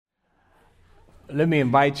Let me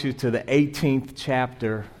invite you to the 18th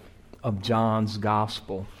chapter of John's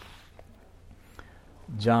Gospel.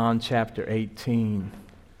 John chapter 18.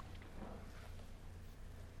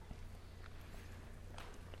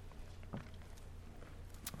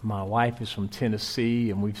 My wife is from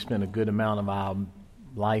Tennessee, and we've spent a good amount of our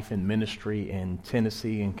life in ministry in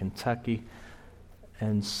Tennessee and Kentucky.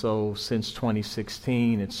 And so since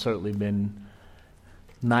 2016, it's certainly been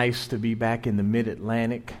nice to be back in the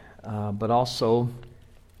mid-Atlantic. But also,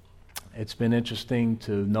 it's been interesting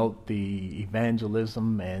to note the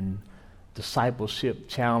evangelism and discipleship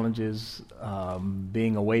challenges,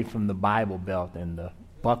 being away from the Bible Belt and the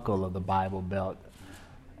buckle of the Bible Belt.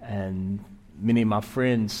 And many of my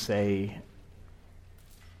friends say,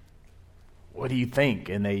 "What do you think?"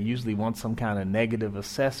 And they usually want some kind of negative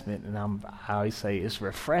assessment. And I always say, it's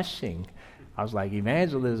refreshing. I was like,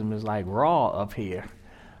 evangelism is like raw up here.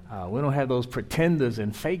 We don't have those pretenders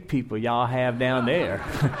and fake people y'all have down there.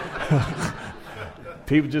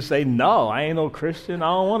 People just say, "No, I ain't no Christian. I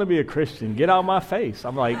don't want to be a Christian. Get out of my face."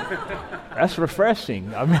 I'm like, that's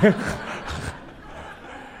refreshing. I mean,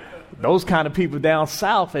 those kind of people down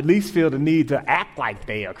south at least feel the need to act like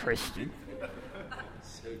they are Christian.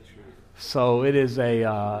 So it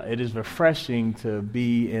is refreshing to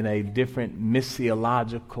be in a different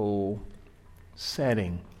missiological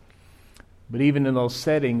setting. But even in those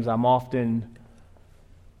settings, I'm often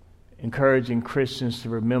encouraging Christians to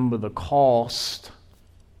remember the cost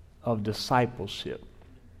of discipleship.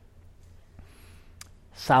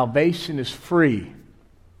 Salvation is free,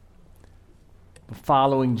 but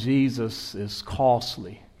following Jesus is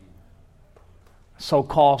costly. So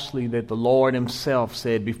costly that the Lord himself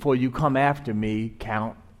said, "Before you come after me,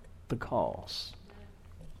 count the cost."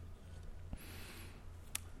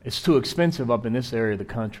 It's too expensive up in this area of the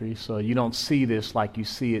country, so you don't see this like you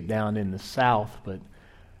see it down in the South. But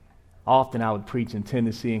often I would preach in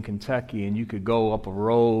Tennessee and Kentucky, and you could go up a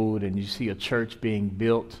road and you see a church being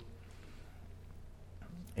built.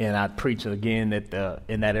 And I'd preach again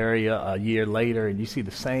in that area a year later, and you see the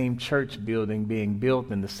same church building being built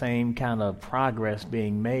and the same kind of progress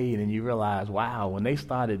being made, and you realize, wow, when they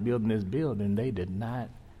started building this building, they did not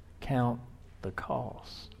count the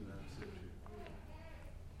cost.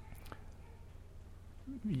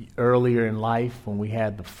 Earlier in life, when we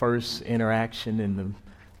had the first interaction in the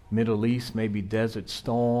Middle East, maybe Desert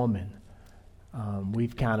Storm, and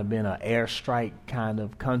we've kind of been an airstrike kind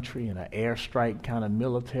of country and an airstrike kind of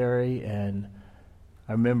military. And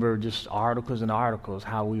I remember just articles and articles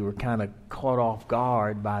how we were kind of caught off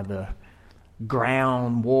guard by the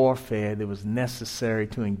ground warfare that was necessary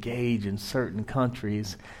to engage in certain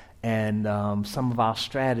countries. And some of our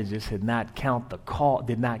strategists did not count the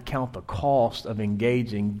cost of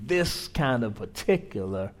engaging this kind of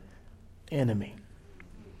particular enemy.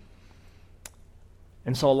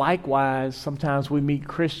 And so likewise, sometimes we meet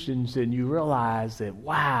Christians and you realize that,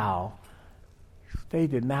 wow, they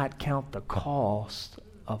did not count the cost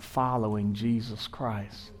of following Jesus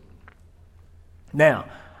Christ. Now,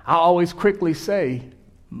 I always quickly say,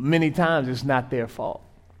 many times it's not their fault.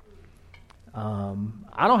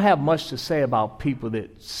 I don't have much to say about people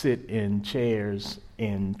that sit in chairs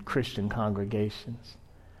in Christian congregations.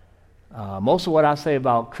 Most of what I say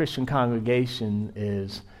about Christian congregation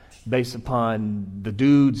is based upon the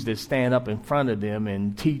dudes that stand up in front of them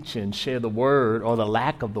and teach and share the word or the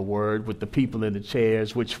lack of the word with the people in the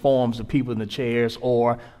chairs, which forms the people in the chairs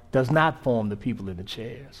or does not form the people in the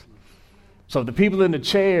chairs. So if the people in the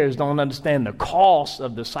chairs don't understand the cost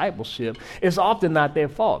of discipleship, it's often not their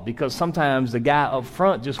fault, because sometimes the guy up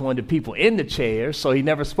front just wanted people in the chairs, so he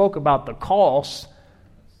never spoke about the cost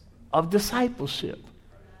of discipleship.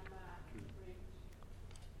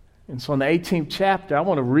 And so in the 18th chapter, I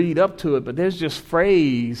want to read up to it, but there's just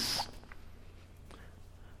phrase.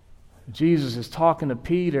 Jesus is talking to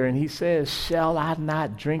Peter, and he says, "Shall I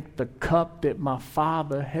not drink the cup that my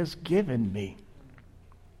Father has given me?"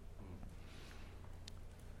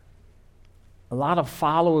 A lot of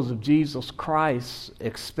followers of Jesus Christ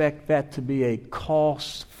expect that to be a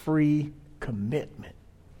cost-free commitment.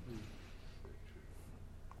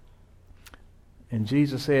 And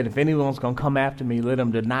Jesus said, if anyone's going to come after me, let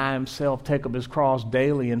him deny himself, take up his cross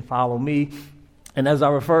daily, and follow me. And as I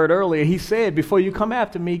referred earlier, he said, before you come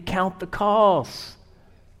after me, count the cost.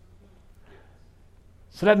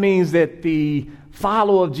 So that means that the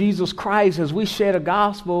follower of Jesus Christ, as we share the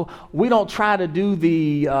gospel, we don't try to do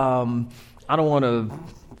the... I don't want to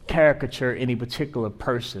caricature any particular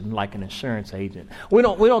person like an insurance agent. We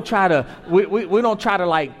don't try to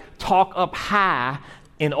like talk up high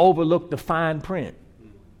and overlook the fine print.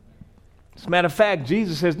 As a matter of fact,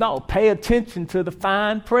 Jesus says, no, pay attention to the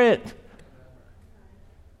fine print.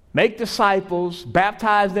 Make disciples,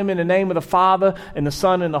 baptize them in the name of the Father and the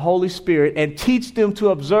Son and the Holy Spirit, and teach them to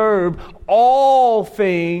observe all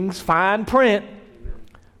things, fine print,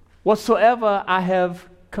 whatsoever I have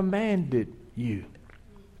commanded you.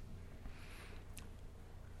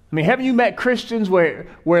 I mean, haven't you met Christians where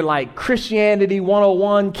like Christianity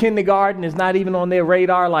 101, kindergarten is not even on their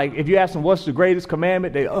radar? Like if you ask them what's the greatest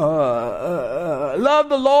commandment, they love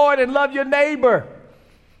the Lord and love your neighbor.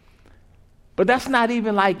 But that's not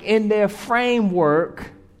even like in their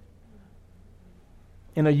framework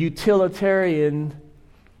in a utilitarian,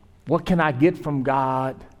 what can I get from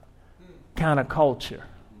God kind of culture.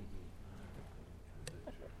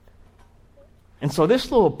 And so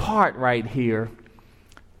this little part right here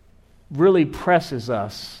really presses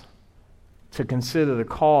us to consider the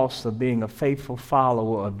cost of being a faithful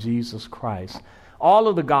follower of Jesus Christ. All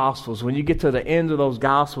of the Gospels, when you get to the end of those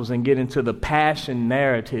Gospels and get into the passion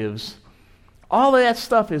narratives, all of that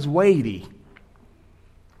stuff is weighty.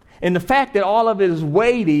 And the fact that all of it is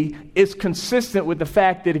weighty is consistent with the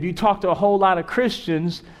fact that if you talk to a whole lot of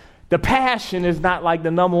Christians, the passion is not like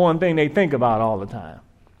the number one thing they think about all the time.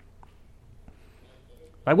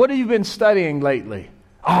 Like, what have you been studying lately?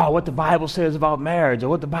 Oh, what the Bible says about marriage, or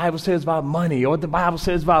what the Bible says about money, or what the Bible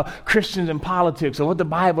says about Christians and politics, or what the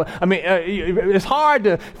Bible... I mean, it's hard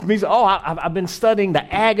to... For me to say, I've been studying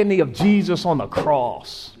the agony of Jesus on the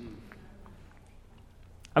cross.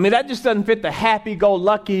 I mean, that just doesn't fit the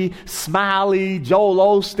happy-go-lucky, smiley, Joel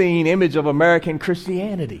Osteen image of American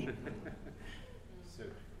Christianity.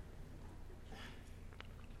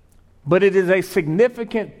 But it is a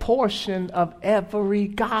significant portion of every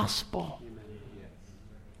gospel.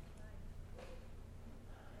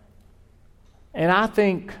 And I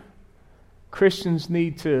think Christians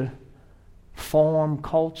need to form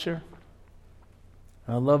culture.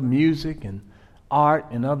 I love music and art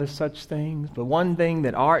and other such things. But one thing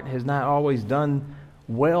that art has not always done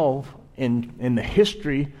well in the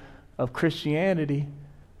history of Christianity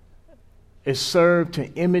is serve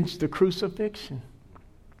to image the crucifixion.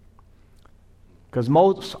 Because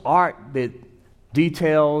most art that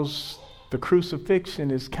details the crucifixion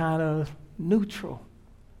is kind of neutral.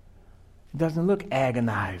 It doesn't look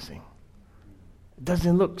agonizing. It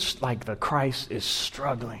doesn't look like the Christ is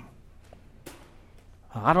struggling.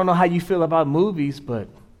 I don't know how you feel about movies, but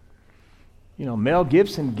you know, Mel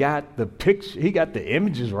Gibson got the picture, he got the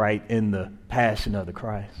images right in The Passion of the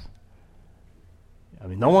Christ. I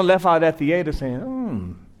mean, no one left out of that theater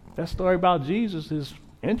saying, that story about Jesus is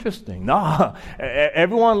interesting. No,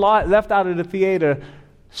 everyone left out of the theater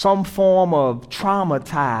some form of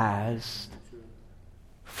traumatized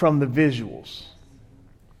from the visuals.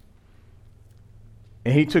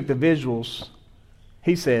 And he took the visuals,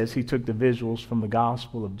 he says he took the visuals from the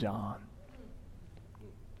Gospel of John.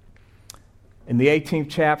 In the 18th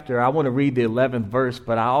chapter, I want to read the 11th verse,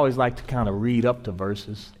 but I always like to kind of read up to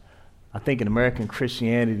verses. I think in American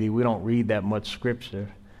Christianity, we don't read that much scripture.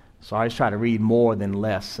 So I always try to read more than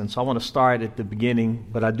less. And so I want to start at the beginning,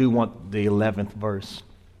 but I do want the 11th verse.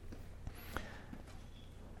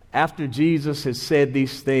 After Jesus has said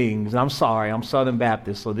these things, I'm sorry, I'm Southern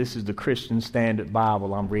Baptist, so this is the Christian Standard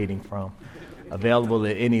Bible I'm reading from, available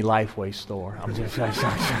at any Lifeway store. I'm just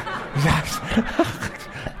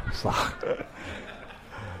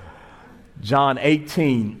John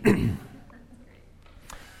 18.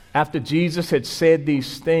 After Jesus had said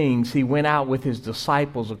these things, he went out with his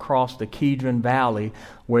disciples across the Kidron Valley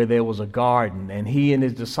where there was a garden, and he and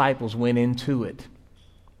his disciples went into it.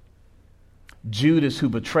 Judas, who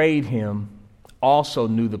betrayed him, also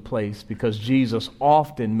knew the place because Jesus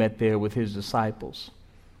often met there with his disciples.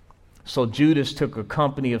 So Judas took a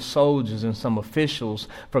company of soldiers and some officials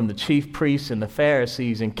from the chief priests and the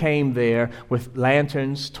Pharisees and came there with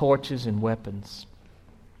lanterns, torches, and weapons.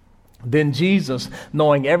 Then Jesus,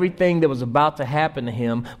 knowing everything that was about to happen to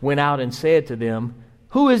him, went out and said to them,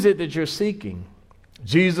 "Who is it that you're seeking?"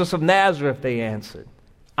 "Jesus of Nazareth," they answered.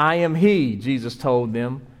 "I am he," Jesus told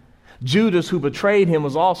them. Judas, who betrayed him,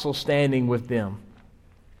 was also standing with them.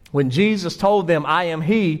 When Jesus told them, "I am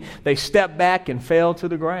he," they stepped back and fell to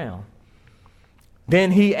the ground.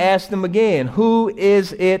 Then he asked them again, "Who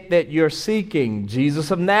is it that you're seeking?" "Jesus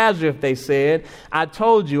of Nazareth," they said. "I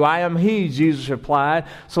told you, I am he," Jesus replied.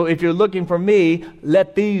 "So if you're looking for me,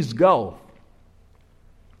 let these go."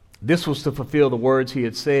 This was to fulfill the words he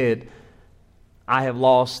had said, "I have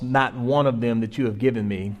lost not one of them that you have given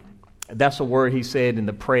me." That's a word he said in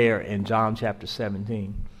the prayer in John chapter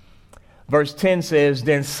 17. Verse 10 says,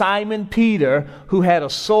 "Then Simon Peter, who had a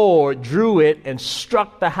sword, drew it and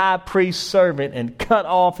struck the high priest's servant and cut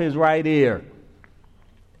off his right ear."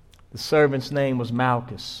 The servant's name was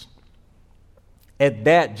Malchus. At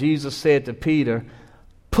that, Jesus said to Peter,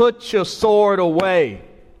 "Put your sword away.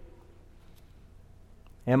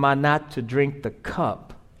 Am I not to drink the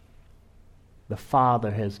cup the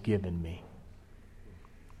Father has given me?"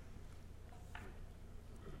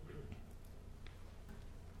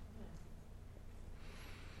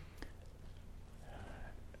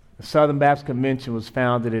 The Southern Baptist Convention was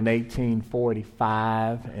founded in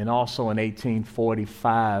 1845, and also in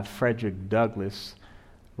 1845, Frederick Douglass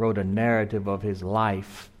wrote a narrative of his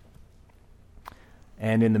life.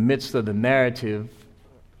 And in the midst of the narrative,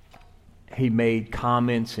 he made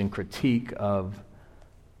comments and critique of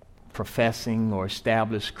professing or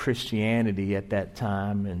established Christianity at that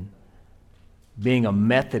time. And being a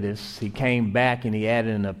Methodist, he came back and he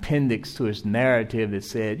added an appendix to his narrative that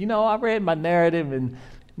said, I read my narrative and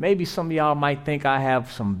maybe some of y'all might think I have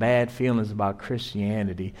some bad feelings about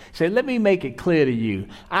Christianity. He said, let me make it clear to you.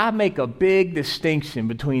 I make a big distinction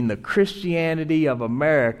between the Christianity of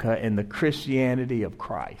America and the Christianity of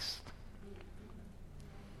Christ.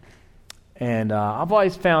 And I've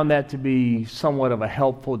always found that to be somewhat of a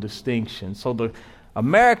helpful distinction. So the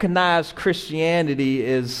Americanized Christianity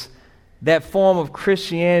is that form of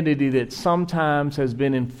Christianity that sometimes has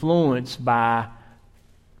been influenced by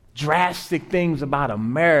drastic things about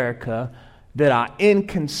America that are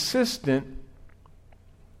inconsistent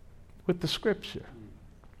with the Scripture.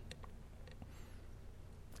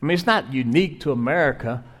 I mean, it's not unique to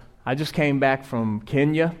America. I just came back from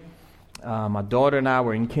Kenya. My daughter and I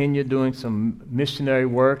were in Kenya doing some missionary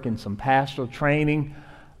work and some pastoral training.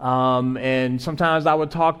 And sometimes I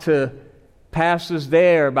would talk to pastors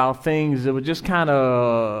there about things that were just kind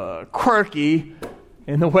of quirky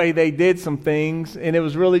in the way they did some things, and it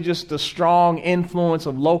was really just the strong influence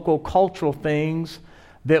of local cultural things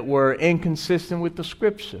that were inconsistent with the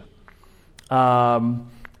Scripture.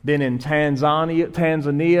 Then in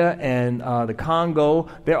Tanzania and the Congo,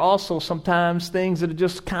 there are also sometimes things that are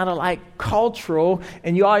just kind of like cultural,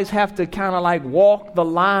 and you always have to kind of like walk the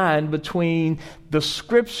line between the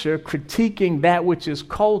Scripture, critiquing that which is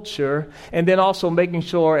culture, and then also making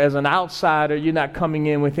sure as an outsider you're not coming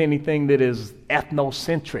in with anything that is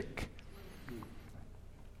ethnocentric.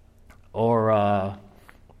 Or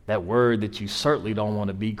that word that you certainly don't want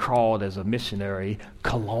to be called as a missionary,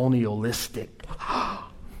 colonialistic.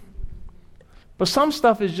 But some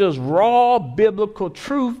stuff is just raw biblical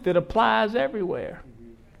truth that applies everywhere.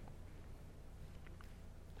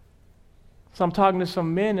 So I'm talking to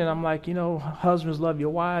some men and I'm like, husbands love your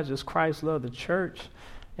wives as Christ loved the church.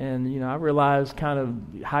 And, I realize kind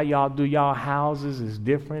of how y'all do y'all houses is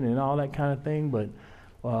different and all that kind of thing. But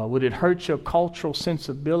would it hurt your cultural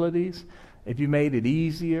sensibilities if you made it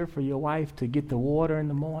easier for your wife to get the water in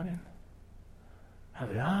the morning? I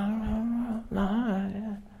said,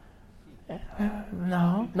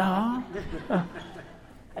 no.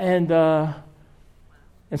 And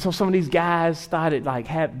so some of these guys started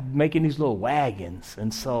making these little wagons,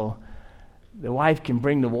 and so the wife can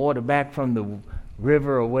bring the water back from the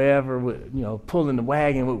river or wherever, with, pulling the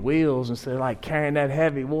wagon with wheels instead of carrying that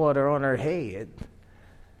heavy water on her head.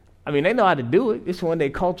 I mean, they know how to do it. It's one of their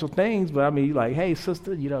cultural things, but I mean, you're like, hey,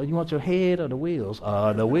 sister, you want your head or the wheels?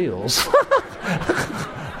 The wheels.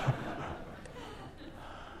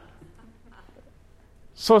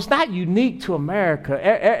 So it's not unique to America.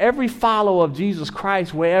 Every follower of Jesus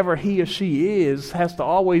Christ, wherever he or she is, has to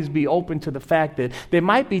always be open to the fact that there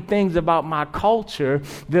might be things about my culture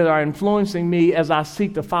that are influencing me as I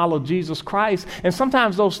seek to follow Jesus Christ. And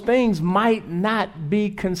sometimes those things might not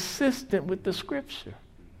be consistent with the Scripture.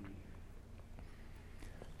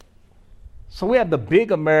 So we have the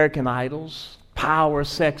big American idols, power,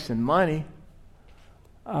 sex, and money.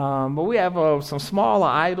 But we have some smaller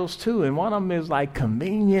idols too, and one of them is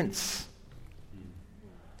convenience.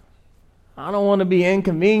 I don't want to be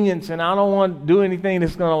inconvenienced, and I don't want to do anything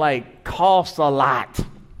that's going to cost a lot.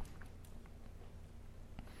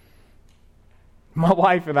 My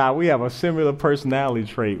wife and I, we have a similar personality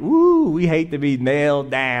trait. We hate to be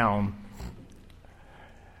nailed down.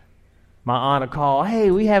 My aunt will call,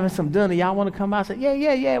 hey, we having some dinner. Y'all want to come by? I said,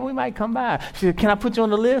 yeah, we might come by. She said, can I put you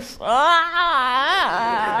on the list? All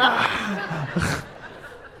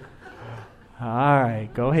right,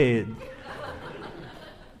 go ahead.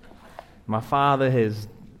 My father has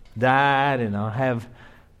died, and I have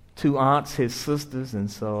 2 aunts, his sisters,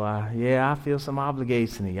 and so, I feel some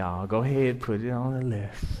obligation to y'all. Go ahead, put it on the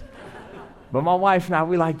list. But my wife and I,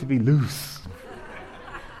 we like to be loose.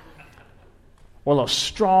 Well, a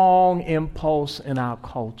strong impulse in our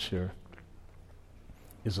culture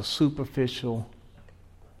is a superficial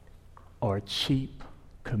or a cheap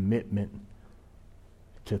commitment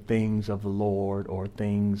to things of the Lord or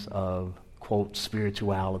things of quote,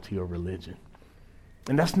 spirituality or religion.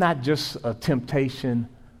 And that's not just a temptation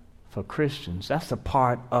for Christians. That's a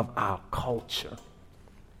part of our culture.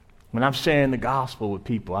 When I'm sharing the gospel with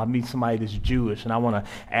people, I meet somebody that's Jewish and I want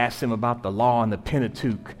to ask them about the law and the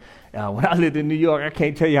Pentateuch. When I lived in New York, I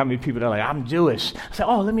can't tell you how many people that are like, I'm Jewish. I said,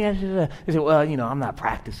 oh, let me ask you that. They said, well, I'm not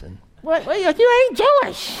practicing. What? You ain't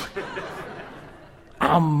Jewish.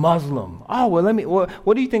 I'm Muslim. Oh, well,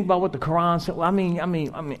 what do you think about what the Quran said? Well,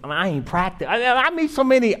 I ain't practicing. I meet so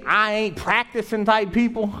many I ain't practicing type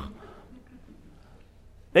people.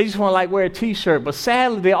 They just want to like wear a T-shirt, but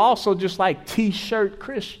sadly, they also just like T-shirt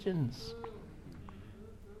Christians.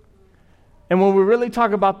 And when we really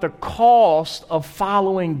talk about the cost of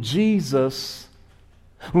following Jesus,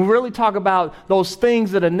 we really talk about those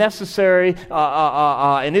things that are necessary,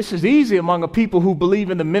 and this is easy among a people who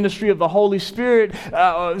believe in the ministry of the Holy Spirit.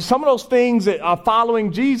 Some of those things that are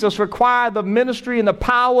following Jesus require the ministry and the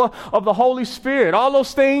power of the Holy Spirit. All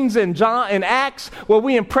those things in Acts where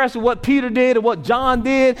we impressed with what Peter did and what John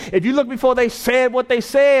did. If you look before they said what they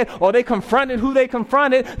said or they confronted who they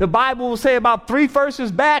confronted, the Bible will say about 3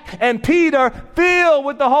 verses back, and Peter filled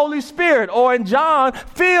with the Holy Spirit, or in John,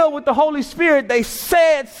 filled with the Holy Spirit, they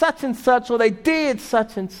said such and such, or they did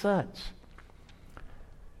such and such.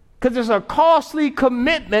 Because there's a costly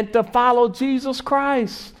commitment to follow Jesus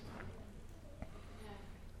Christ.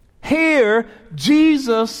 Here,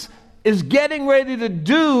 Jesus is getting ready to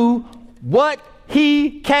do what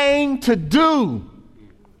he came to do.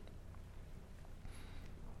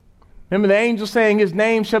 Remember the angel saying his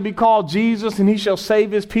name shall be called Jesus and he shall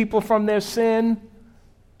save his people from their sin?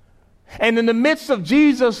 And in the midst of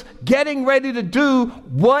Jesus getting ready to do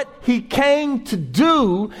what he came to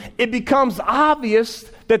do, it becomes obvious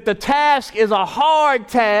that the task is a hard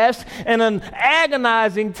task and an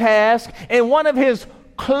agonizing task, and one of his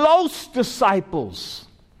close disciples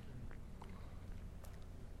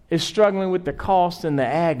is struggling with the cost and the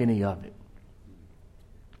agony of it.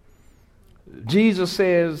 Jesus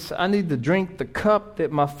says, I need to drink the cup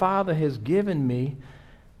that my Father has given me.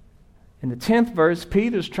 In the 10th verse,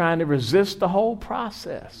 Peter's trying to resist the whole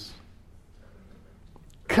process.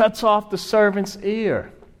 Cuts off the servant's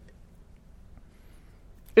ear.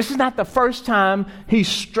 This is not the first time he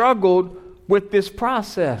struggled with this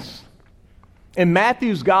process. In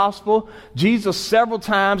Matthew's gospel, Jesus several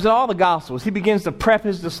times, in all the gospels, he begins to prep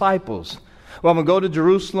his disciples. Well, I'm going to go to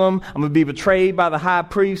Jerusalem. I'm going to be betrayed by the high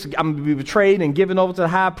priest. I'm going to be betrayed and given over to the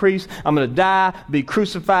high priest. I'm going to die, be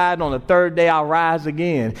crucified. On the 3rd day, I'll rise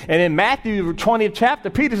again. And in Matthew 20th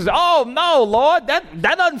chapter, Peter says, oh, no, Lord, that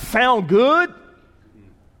doesn't sound good.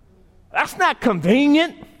 That's not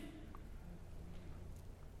convenient.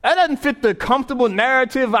 That doesn't fit the comfortable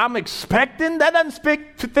narrative I'm expecting. That doesn't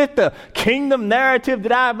fit the kingdom narrative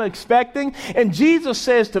that I'm expecting. And Jesus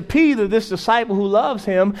says to Peter, this disciple who loves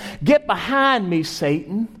him, get behind me,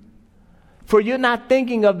 Satan, for you're not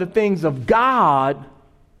thinking of the things of God,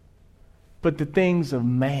 but the things of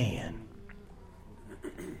man.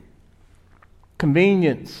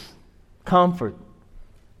 Convenience, comfort.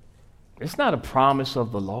 It's not a promise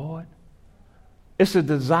of the Lord. It's a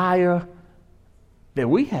desire that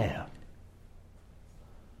we have.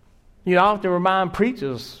 I often remind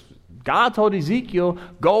preachers, God told Ezekiel,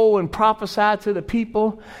 go and prophesy to the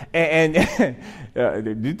people. And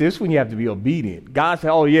this one you have to be obedient. God said,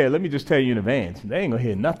 oh yeah, let me just tell you in advance. They ain't going to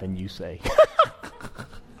hear nothing you say.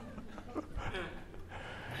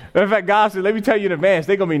 In fact, God said, let me tell you in advance,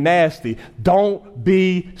 they're going to be nasty. Don't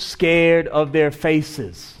be scared of their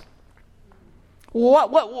faces.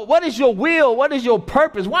 What is your will? What is your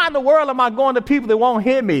purpose? Why in the world am I going to people that won't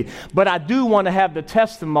hear me? But I do want to have the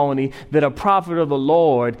testimony that a prophet of the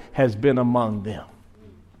Lord has been among them.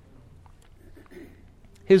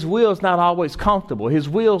 His will is not always comfortable. His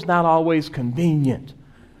will is not always convenient.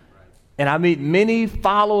 And I meet many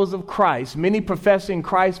followers of Christ, many professing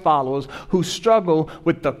Christ followers who struggle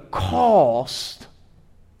with the cost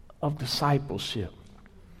of discipleship.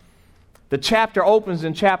 The chapter opens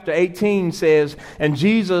in chapter 18, says, and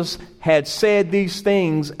Jesus had said these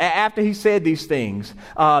things. After he said these things,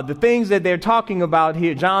 the things that they're talking about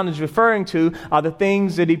here, John is referring to, are the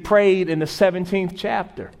things that he prayed in the 17th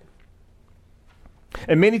chapter.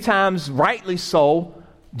 And many times, rightly so,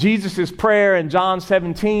 Jesus' prayer in John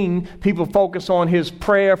 17, people focus on his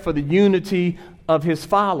prayer for the unity of his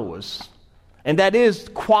followers. And that is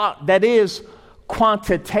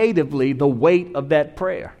quantitatively the weight of that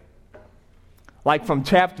prayer. Like from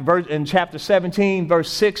in chapter 17,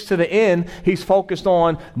 verse 6 to the end, he's focused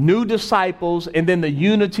on new disciples and then the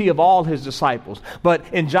unity of all his disciples. But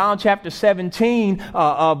in John chapter 17,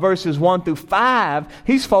 verses 1 through 5,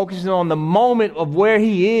 he's focusing on the moment of where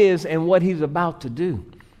he is and what he's about to do.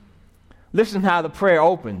 Listen how the prayer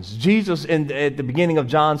opens. Jesus, at the beginning of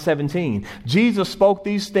John 17, Jesus spoke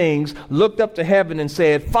these things, looked up to heaven and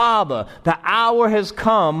said, Father, the hour has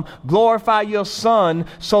come. Glorify your Son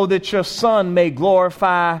so that your Son may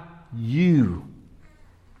glorify you.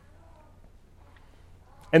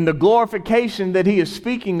 And the glorification that he is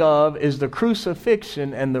speaking of is the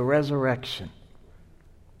crucifixion and the resurrection.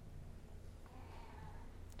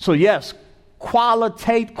 So yes,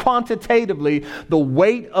 quantitatively, the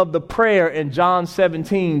weight of the prayer in John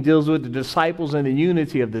 17 deals with the disciples and the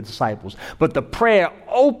unity of the disciples. But the prayer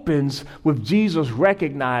opens with Jesus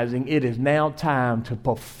recognizing it is now time to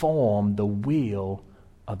perform the will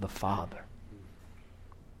of the Father.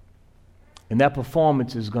 And that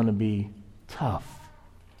performance is going to be tough.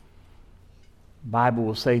 The Bible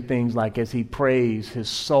will say things like, as he prays, his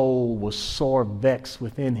soul was sore vexed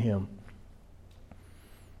within him.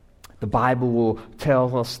 The Bible will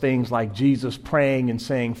tell us things like Jesus praying and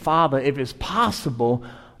saying, Father, if it's possible,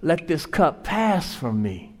 let this cup pass from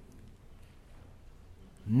me.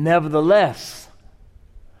 Nevertheless,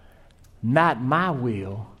 not my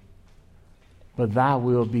will, but thy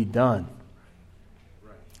will be done.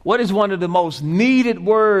 Right. What is one of the most needed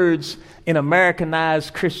words in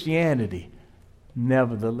Americanized Christianity?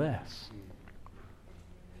 Nevertheless.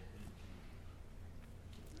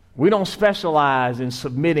 We don't specialize in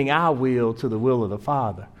submitting our will to the will of the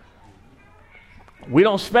Father. We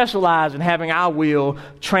don't specialize in having our will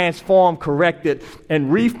transformed, corrected,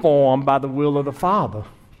 and reformed by the will of the Father.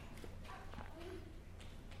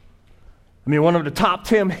 I mean, one of the top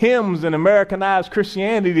 10 hymns in Americanized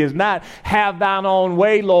Christianity is not, have thine own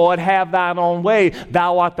way, Lord, have thine own way.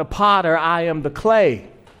 Thou art the potter, I am the clay.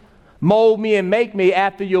 Mold me and make me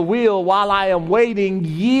after your will while I am waiting,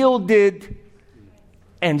 yielded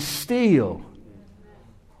and still.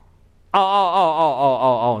 No.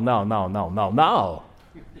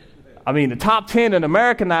 I mean, the top 10 in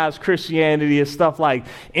Americanized Christianity is stuff like,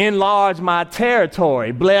 enlarge my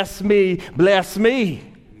territory, bless me, bless me.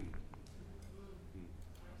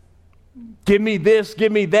 Give me this,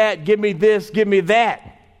 give me that, give me this, give me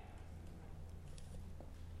that.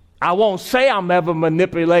 I won't say I'm ever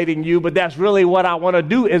manipulating you, but that's really what I want to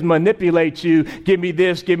do is manipulate you. Give me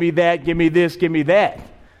this, give me that, give me this, give me that.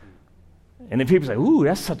 And then people say, ooh,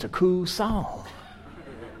 that's such a cool song.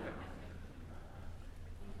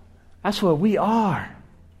 That's where we are.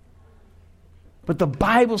 But the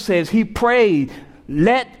Bible says he prayed,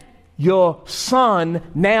 let your Son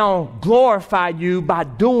now glorify you by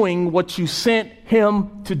doing what you sent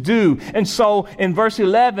him to do. And so in verse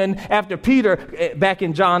 11, after Peter, back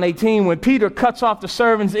in John 18, when Peter cuts off the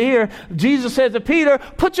servant's ear, Jesus says to Peter,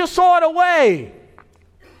 put your sword away.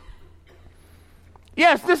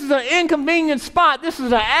 Yes, this is an inconvenient spot. This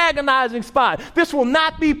is an agonizing spot. This will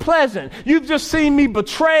not be pleasant. You've just seen me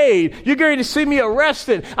betrayed. You're going to see me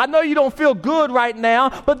arrested. I know you don't feel good right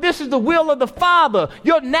now, but this is the will of the Father.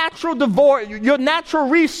 Your natural your natural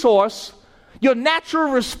resource, your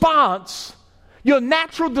natural response, your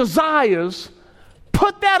natural desires,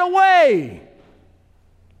 put that away.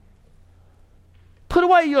 Put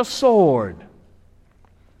away your sword.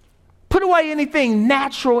 Put away anything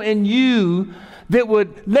natural in you that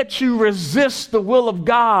would let you resist the will of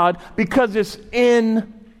God because it's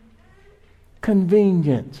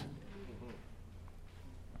inconvenient.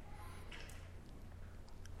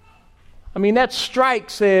 I mean, that strike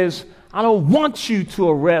says, I don't want you to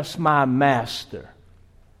arrest my master.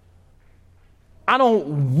 I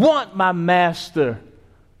don't want my master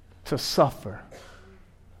to suffer.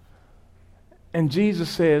 And Jesus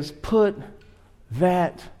says, put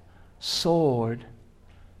that sword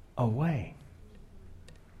away.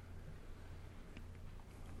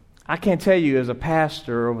 I can't tell you as a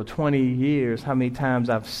pastor over 20 years how many times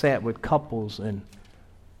I've sat with couples and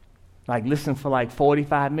listened for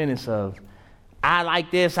 45 minutes of, I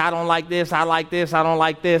like this, I don't like this, I like this, I don't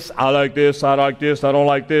like this, I like this, I like this, I don't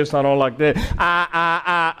like this, I don't like this,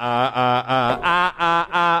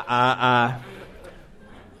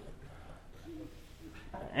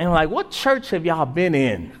 And what church have y'all been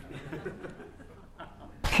in?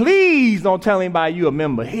 Please don't tell anybody you're a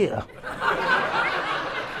member here.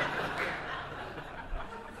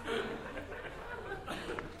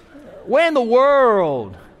 Where in the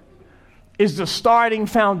world is the starting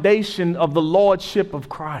foundation of the lordship of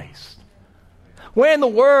Christ? Where in the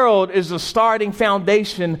world is the starting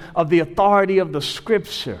foundation of the authority of the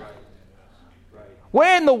Scripture?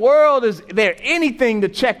 Where in the world is there anything to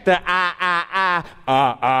check the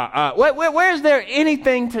Where is there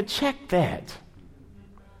anything to check that?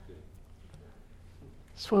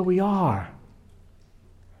 That's where we are.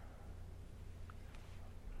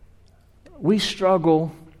 We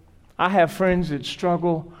struggle. I have friends that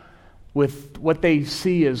struggle with what they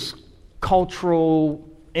see as cultural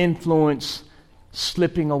influence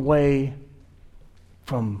slipping away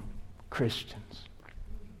from Christians.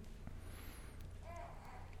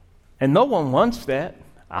 And no one wants that.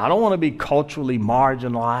 I don't want to be culturally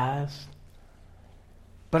marginalized.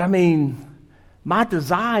 But I mean, my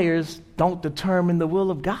desires don't determine the will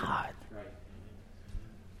of God.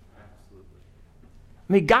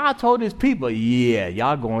 I mean, God told his people, yeah,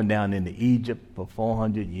 y'all going down into Egypt for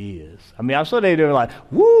 400 years. I mean, I'm sure they were like,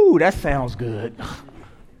 woo, that sounds good.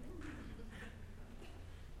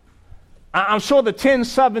 I'm sure the 10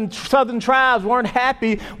 southern tribes weren't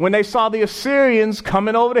happy when they saw the Assyrians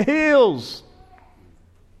coming over the hills.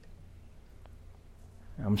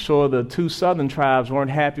 I'm sure the 2 southern tribes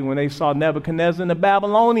weren't happy when they saw Nebuchadnezzar and the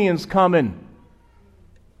Babylonians coming.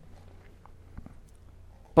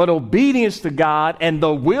 But obedience to God and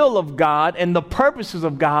the will of God and the purposes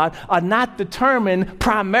of God are not determined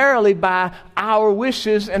primarily by our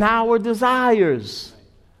wishes and our desires.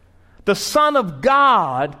 The Son of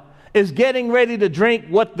God is getting ready to drink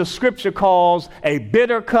what the scripture calls a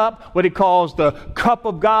bitter cup, what he calls the cup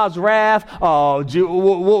of God's wrath.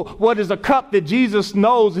 What is a cup that Jesus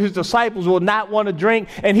knows his disciples will not want to drink.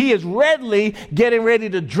 And he is readily getting ready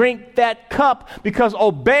to drink that cup because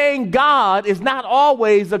obeying God is not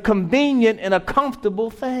always a convenient and a comfortable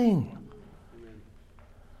thing.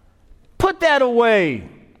 Put that away.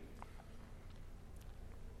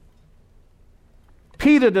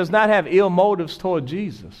 Peter does not have ill motives toward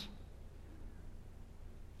Jesus.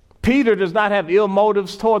 Peter does not have ill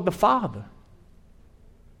motives toward the Father.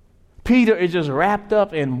 Peter is just wrapped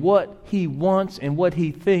up in what he wants and what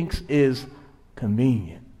he thinks is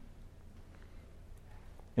convenient.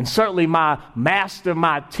 And certainly my master,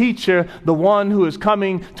 my teacher, the one who is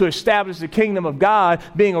coming to establish the kingdom of God,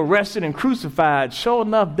 being arrested and crucified, sure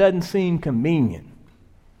enough doesn't seem convenient.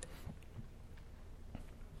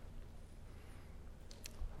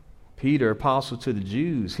 Peter, apostle to the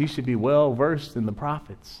Jews, he should be well versed in the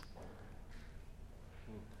prophets.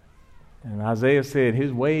 And Isaiah said,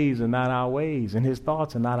 his ways are not our ways, and his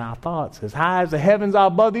thoughts are not our thoughts. As high as the heavens are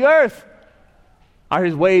above the earth, are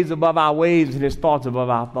his ways above our ways, and his thoughts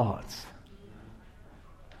above our thoughts.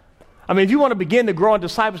 I mean, if you want to begin to grow in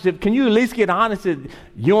discipleship, can you at least get honest that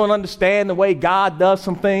you don't understand the way God does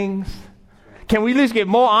some things? Can we at least get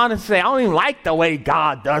more honest and say, I don't even like the way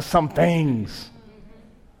God does some things?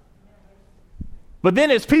 But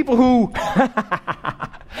then as people who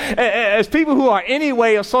are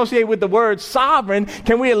anyway associated with the word sovereign,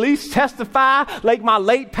 can we at least testify like my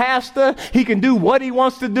late pastor? He can do what he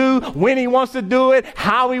wants to do, when he wants to do it,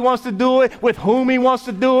 how he wants to do it, with whom he wants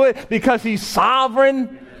to do it, because he's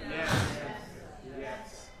sovereign.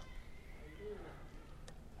 Yes.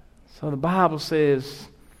 So the Bible says,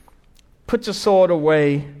 put your sword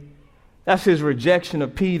away. That's his rejection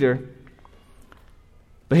of Peter.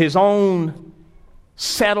 But his own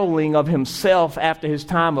settling of himself after his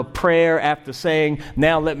time of prayer, after saying,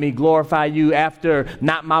 now let me glorify you, after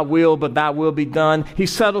not my will but thy will be done, he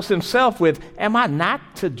settles himself with, am I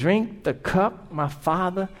not to drink the cup my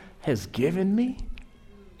Father has given me?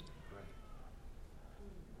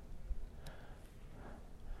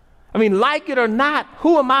 I mean, like it or not,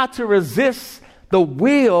 who am I to resist the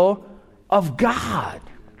will of God?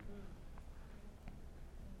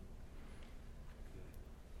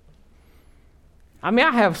 I mean,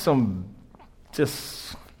 I have some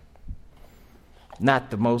just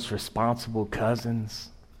not the most responsible cousins.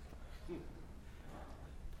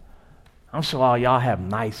 I'm sure all y'all have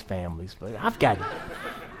nice families, but I've got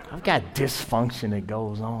dysfunction that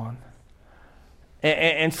goes on.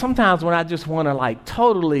 And sometimes when I just want to like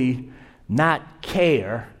totally not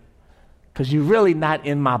care, because you're really not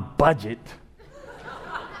in my budget,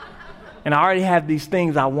 and I already have these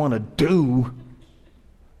things I want to do,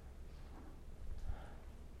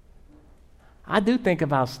 I do think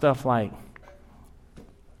about stuff like,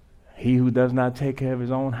 he who does not take care of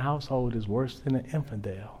his own household is worse than an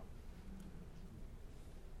infidel.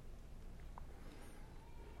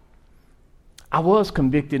 I was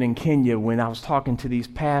convicted in Kenya when I was talking to these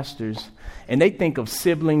pastors, and they think of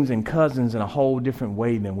siblings and cousins in a whole different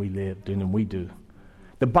way than we do.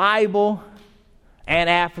 The Bible and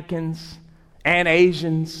Africans and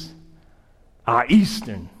Asians are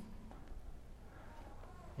Eastern.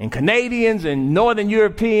 And Canadians and Northern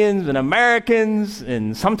Europeans and Americans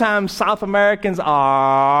and sometimes South Americans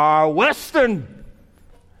are Western.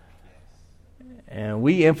 And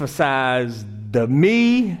we emphasize the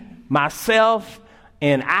me, myself,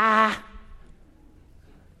 and I.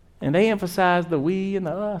 And they emphasize the we and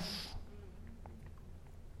the us.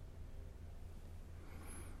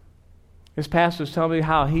 This pastor's telling me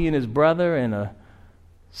how he and his brother and a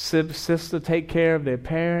sister take care of their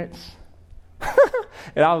parents.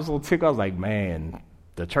 And I was a little tickled. I was like, man,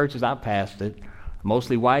 the churches I pastored,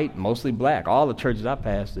 mostly white, mostly black, all the churches I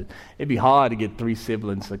pastored, it'd be hard to get 3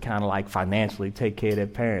 siblings to kind of like financially take care of their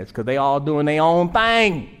parents because they all doing their own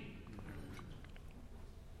thing.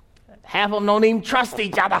 Half of them don't even trust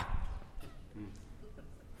each other.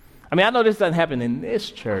 I mean, I know this doesn't happen in this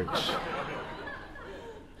church.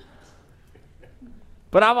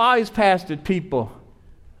 But I've always pastored people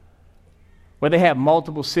where they have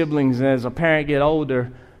multiple siblings, and as a parent get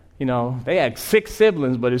older, you know, they have 6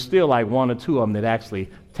 siblings, but it's still like 1 or 2 of them that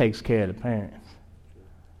actually takes care of the parents.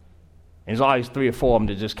 And there's always 3 or 4 of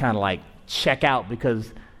them that just kind of like check out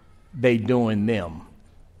because they doing them.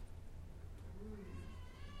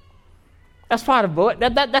 That's part of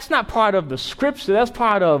that's not part of the scripture. That's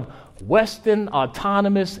part of Western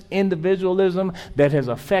autonomous individualism that has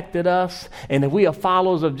affected us. And if we are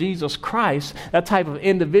followers of Jesus Christ, that type of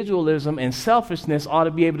individualism and selfishness ought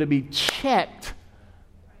to be able to be checked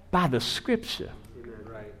by the scripture.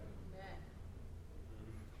 Right.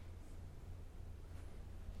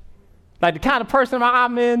 Like the kind of person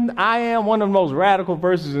I am, one of the most radical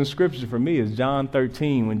verses in scripture for me is John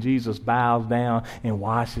 13, when Jesus bows down and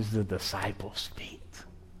washes the disciples' feet.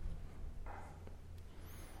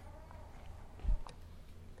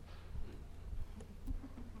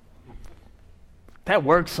 That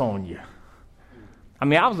works on you. I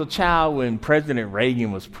mean, I was a child when President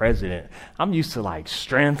Reagan was president. I'm used to like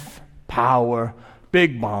strength, power,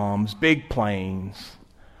 big bombs, big planes.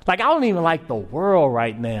 Like, I don't even like the world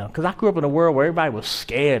right now because I grew up in a world where everybody was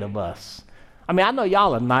scared of us. I mean, I know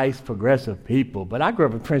y'all are nice, progressive people, but I grew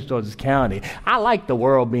up in Prince George's County. I like the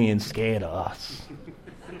world being scared of us.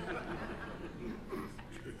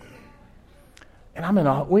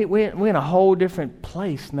 And we're in a whole different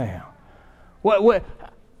place now.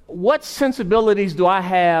 What sensibilities do I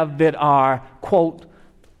have that are, quote,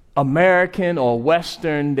 American or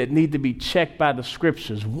Western that need to be checked by the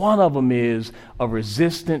scriptures? One of them is a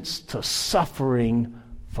resistance to suffering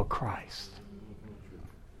for Christ.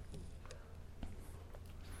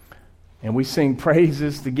 And we sing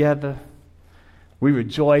praises together. We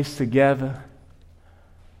rejoice together.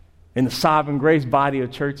 In the Sovereign Grace body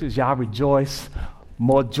of churches, y'all rejoice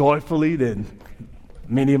more joyfully than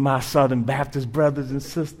many of my Southern Baptist brothers and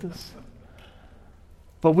sisters.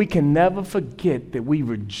 But we can never forget that we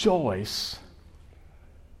rejoice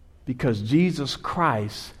because Jesus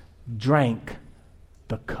Christ drank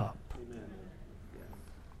the cup. Amen.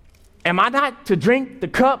 Am I not to drink the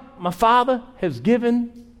cup my Father has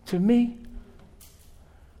given to me?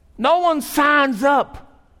 No one signs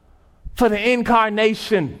up for the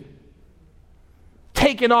incarnation,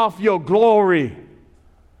 taking off your glory,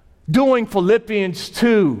 doing Philippians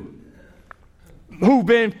 2, who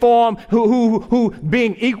been formed, who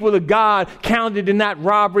being equal to God, counted in that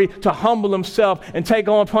robbery to humble himself and take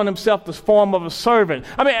on upon himself the form of a servant.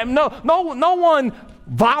 I mean, no one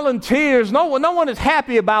volunteers, no one is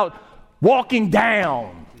happy about walking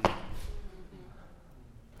down.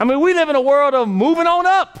 I mean, we live in a world of moving on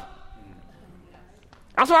up.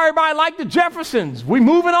 That's why everybody like the Jeffersons. We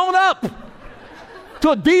moving on up to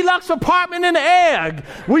a deluxe apartment in the air.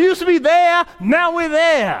 We used to be there, now we're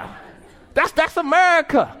there. That's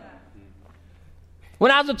America. When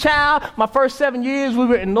I was a child, my first 7 years, we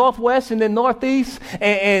were in Northwest and then Northeast.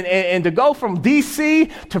 And to go from D.C.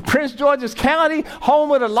 to Prince George's County,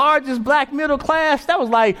 home of the largest black middle class, that was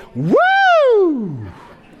like, woo!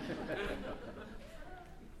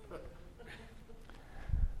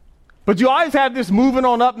 But you always have this moving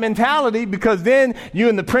on up mentality because then you're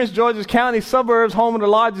in the Prince George's County suburbs, home of the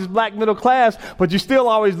largest black middle class, but you're still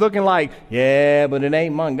always looking like, yeah, but it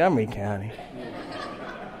ain't Montgomery County.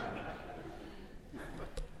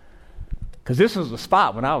 Because this was the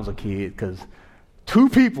spot when I was a kid, because 2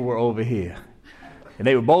 people were over here, and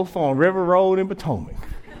they were both on River Road in Potomac.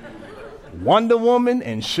 Wonder Woman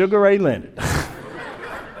and Sugar Ray Leonard.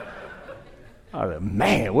 I was like,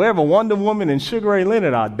 man, wherever Wonder Woman and Sugar Ray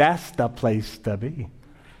Leonard are, that's the place to be.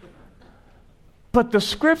 But the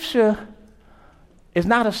scripture is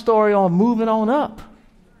not a story on moving on up.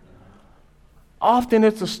 Often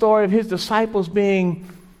it's a story of his disciples being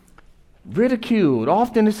ridiculed.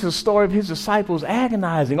 Often it's a story of his disciples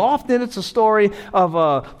agonizing. Often it's a story of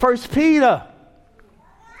 1 Peter.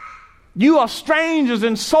 You are strangers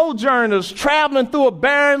and sojourners traveling through a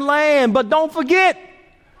barren land. But don't forget,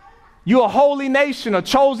 you're a holy nation, a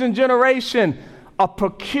chosen generation, a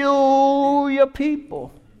peculiar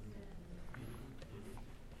people.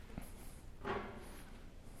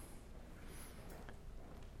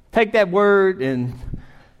 Take that word and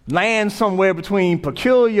land somewhere between.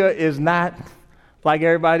 Peculiar is not like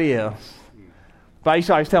everybody else. But I used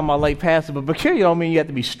to always tell my late pastor, but peculiar don't mean you have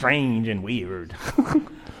to be strange and weird.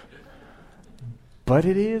 But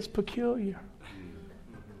it is peculiar.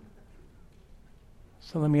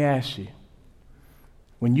 So let me ask you,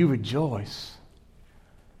 when you rejoice,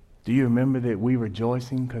 do you remember that we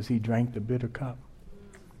rejoicing because he drank the bitter cup?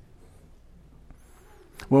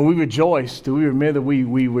 When we rejoice, do we remember that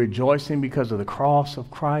we rejoicing because of the cross of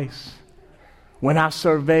Christ? When I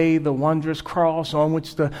survey the wondrous cross on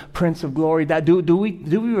which the Prince of Glory died, do we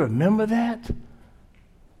remember that?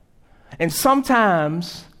 And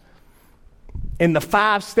sometimes in the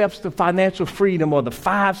 5 steps to financial freedom or the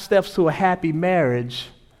 5 steps to a happy marriage,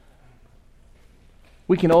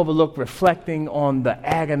 we can overlook reflecting on the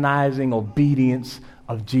agonizing obedience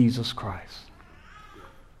of Jesus Christ.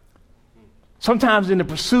 Sometimes in the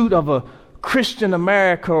pursuit of a Christian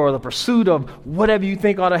America or the pursuit of whatever you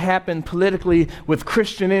think ought to happen politically with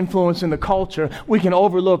Christian influence in the culture, we can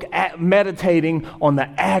overlook meditating on the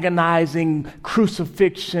agonizing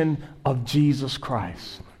crucifixion of Jesus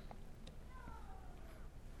Christ.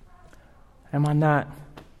 Am I not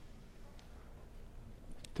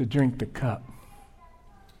to drink the cup?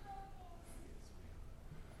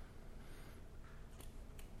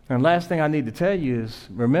 And last thing I need to tell you is,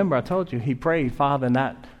 remember I told you he prayed, Father,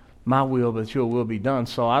 not my will, but your will be done.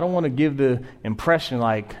 So I don't want to give the impression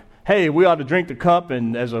like, hey, we ought to drink the cup,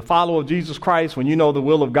 and as a follower of Jesus Christ, when you know the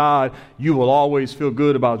will of God, you will always feel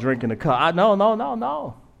good about drinking the cup.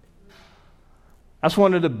 No. That's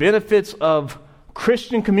one of the benefits of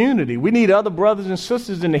Christian community. We need other brothers and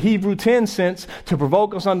sisters in the Hebrew 10 sense to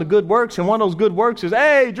provoke us unto good works, and one of those good works is,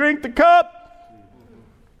 hey, drink the cup.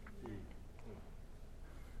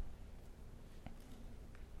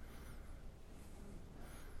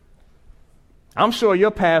 I'm sure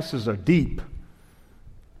your pastors are deep.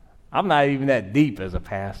 I'm not even that deep as a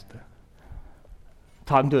pastor.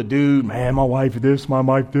 Talking to a dude, man, my wife this, my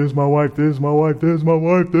wife this, my wife this, my wife this, my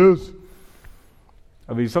wife this.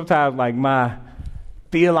 I mean, sometimes like my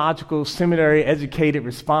theological seminary educated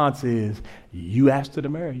response is, you asked her to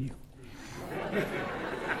marry you.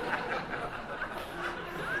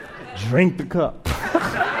 Drink the cup.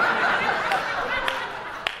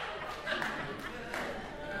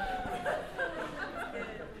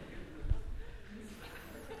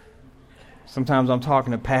 Sometimes I'm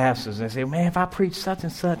talking to pastors and they say, man, if I preach such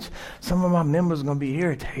and such, some of my members are going to be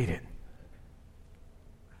irritated.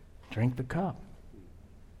 Drink the cup.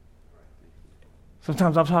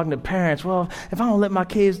 Sometimes I'm talking to parents, well, if I don't let my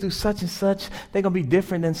kids do such and such, they're going to be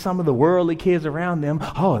different than some of the worldly kids around them.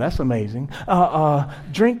 Oh, that's amazing.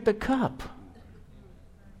 Drink the cup.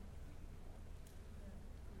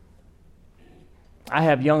 I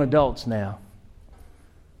have young adults now.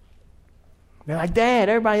 They're like, Dad,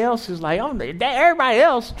 everybody else is like, oh, Dad, everybody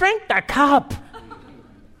else, drink the cup.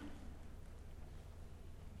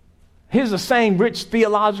 Here's the same rich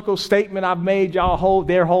theological statement I've made y'all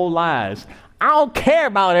their whole lives. I don't care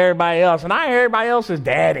about everybody else, and I hear everybody else is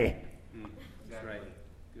daddy. That's right.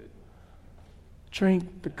 Good.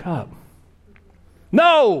 Drink the cup.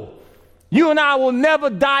 No, you and I will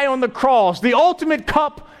never die on the cross. The ultimate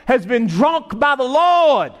cup has been drunk by the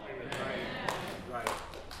Lord.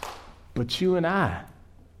 But you and I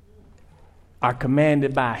are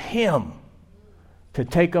commanded by him to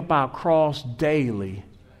take up our cross daily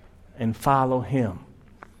and follow him.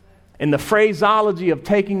 And the phraseology of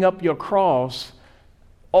taking up your cross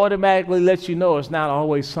automatically lets you know it's not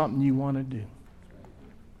always something you want to do.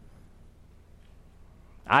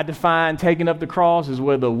 I define taking up the cross as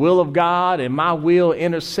where the will of God and my will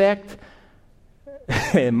intersect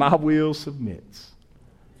and my will submits.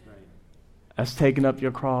 That's taking up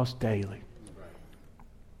your cross daily.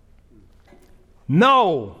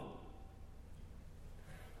 No.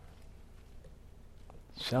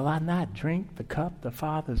 Shall I not drink the cup the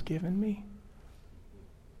Father's given me?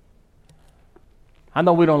 I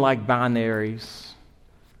know we don't like binaries,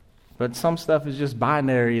 but some stuff is just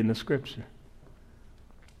binary in the scripture.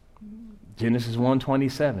 Genesis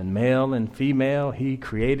 1:27, male and female, he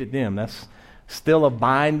created them. That's still a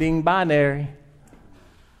binding binary.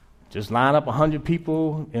 Just line up 100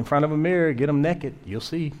 people in front of a mirror, get them naked. You'll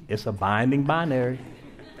see. It's a binding binary.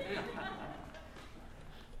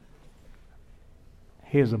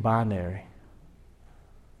 Here's a binary.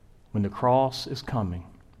 When the cross is coming,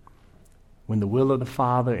 when the will of the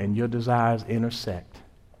Father and your desires intersect,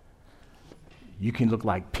 you can look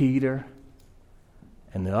like Peter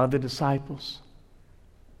and the other disciples,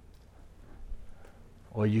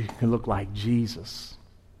 or you can look like Jesus.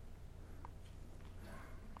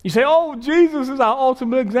 You say, oh, Jesus is our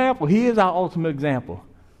ultimate example. He is our ultimate example.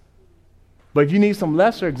 But if you need some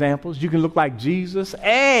lesser examples, you can look like Jesus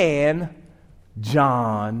and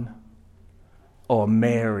John or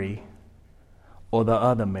Mary or the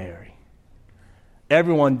other Mary.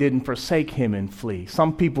 Everyone didn't forsake him and flee.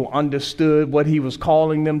 Some people understood what he was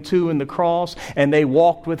calling them to in the cross, and they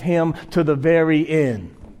walked with him to the very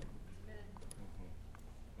end.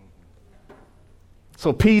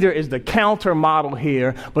 So Peter is the counter model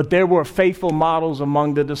here, but there were faithful models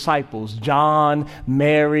among the disciples: John,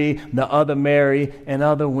 Mary, the other Mary, and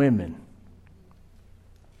other women.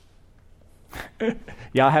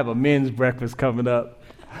 Y'all have a men's breakfast coming up.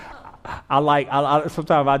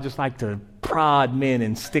 Sometimes I just like to prod men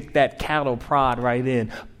and stick that cattle prod right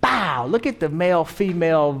in. Bow! Look at the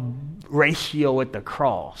male-female ratio at the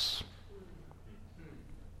cross.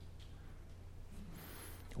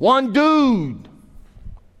 One dude,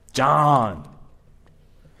 John.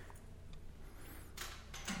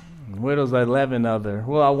 Where those 11 other?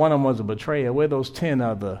 Well, one of them was a betrayer. Where those 10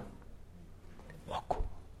 other?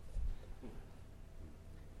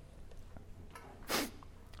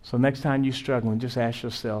 So next time you're struggling, just ask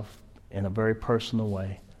yourself in a very personal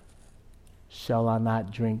way, shall I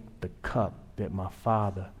not drink the cup that my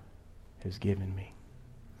Father has given me?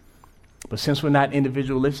 But since we're not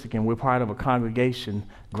individualistic and we're part of a congregation,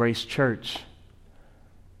 Grace Church,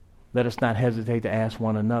 let us not hesitate to ask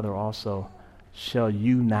one another also, shall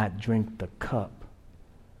you not drink the cup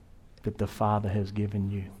that the Father has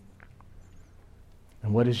given you?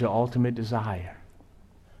 And what is your ultimate desire?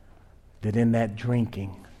 That in that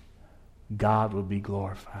drinking, God will be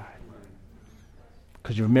glorified.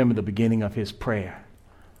 Because you remember the beginning of his prayer.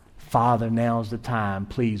 Father, now's the time.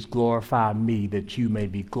 Please glorify me that you may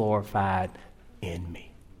be glorified in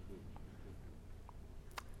me.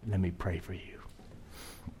 Let me pray for you.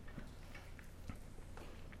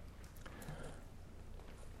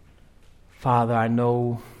 Father, I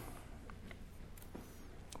know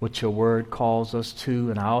what your word calls us to,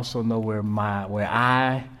 and I also know where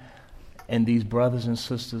I and these brothers and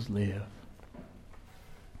sisters live.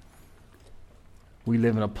 We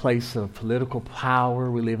live in a place of political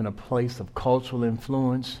power. We live in a place of cultural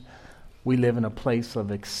influence. We live in a place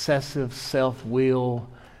of excessive self-will,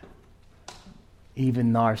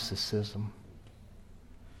 even narcissism.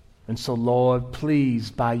 And so, Lord,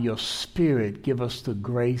 please, by your Spirit, give us the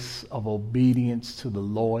grace of obedience to the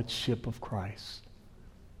Lordship of Christ.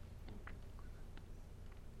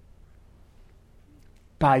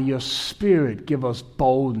 By your Spirit, give us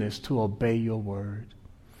boldness to obey your word.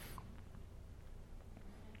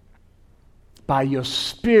 By your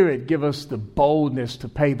Spirit, give us the boldness to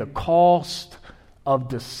pay the cost of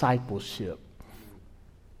discipleship.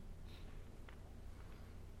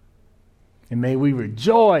 And may we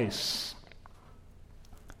rejoice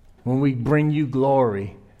when we bring you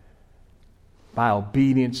glory by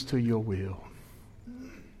obedience to your will.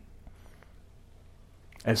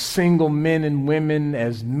 As single men and women,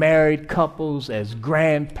 as married couples, as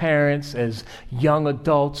grandparents, as young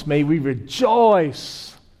adults, may we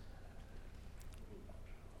rejoice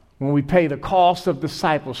when we pay the cost of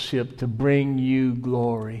discipleship to bring you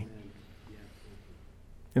glory.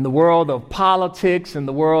 In the world of politics, in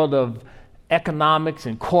the world of economics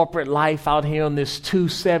and corporate life out here on this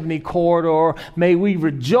 270 corridor, may we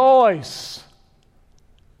rejoice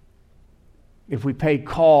if we pay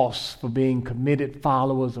costs for being committed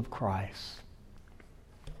followers of Christ.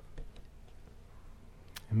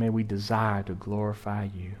 And may we desire to glorify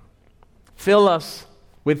you. Fill us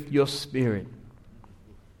with your Spirit,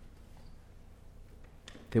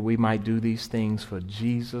 that we might do these things for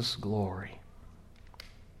Jesus' glory.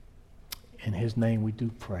 In his name we do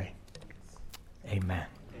pray. Amen.